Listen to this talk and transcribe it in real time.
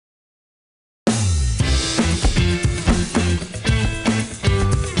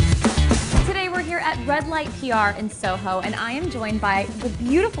Red Light PR in Soho, and I am joined by the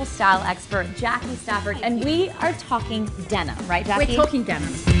beautiful style expert, Jaqui Stafford, and we are talking denim, right, Jaqui? We're talking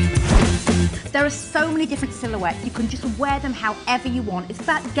denim. There are so many different silhouettes. You can just wear them however you want. It's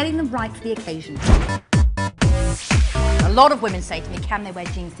about getting them right for the occasion. A lot of women say to me, can they wear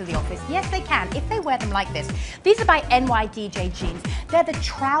jeans to the office? Yes, they can, if they wear them like this. These are by NYDJ jeans. They're the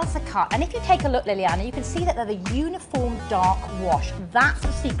trouser cut. And if you take a look, Liliana, you can see that they're the uniform dark wash. That's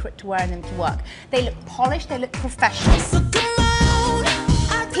the secret to wearing them to work. They look polished, they look professional.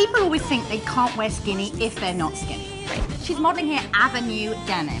 People always think they can't wear skinny if they're not skinny. She's modeling here Avenue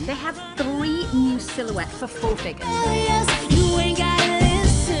Denim. They have 3 new silhouettes for full figures.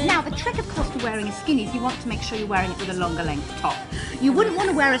 Now, the trick, of course, to wearing a skinny is you want to make sure you're wearing it with a longer length top. You wouldn't want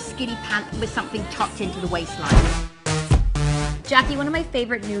to wear a skinny pant with something tucked into the waistline. Jaqui, one of my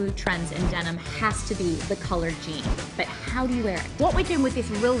favorite new trends in denim has to be the colored jean, but how do you wear it? What we're doing with this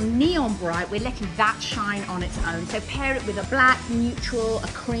real neon bright, we're letting that shine on its own. So pair it with a black, neutral, a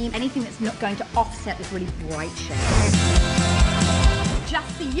cream, anything that's not going to offset this really bright shade.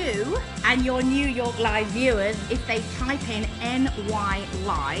 Just for you and your New York Live viewers, if they type in NY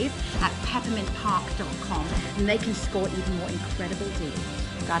Live at peppermintpark.com, and they can score even more incredible deals.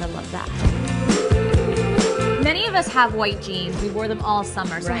 Gotta love that. Many of us have white jeans. We wore them all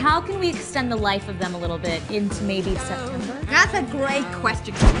summer. So how can we extend the life of them a little bit into maybe September? That's a great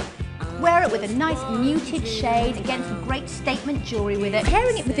question. Wear it with a nice muted shade, again some great statement jewelry with it.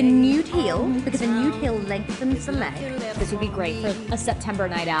 Pairing it with a nude heel, because a nude heel lengthens the leg. This would be great for a September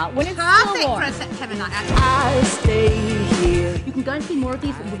night out. When it's perfect so warm. for a September night out. I'll stay here. You can go and see more of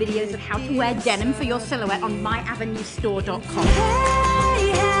these videos of how to wear denim for your silhouette on myavenuestore.com.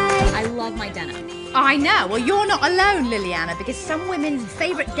 I love my denim. I know. Well, you're not alone, Liliana, because some women's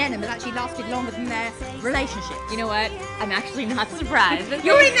favourite denim has actually lasted longer than their relationship. You know what? I'm actually not surprised.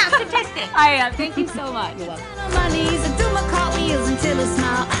 You're in that statistic. I am. Thank you so much. You're welcome. On my knees and do my cartwheels until a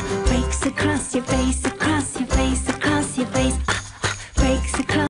smile breaks across your face.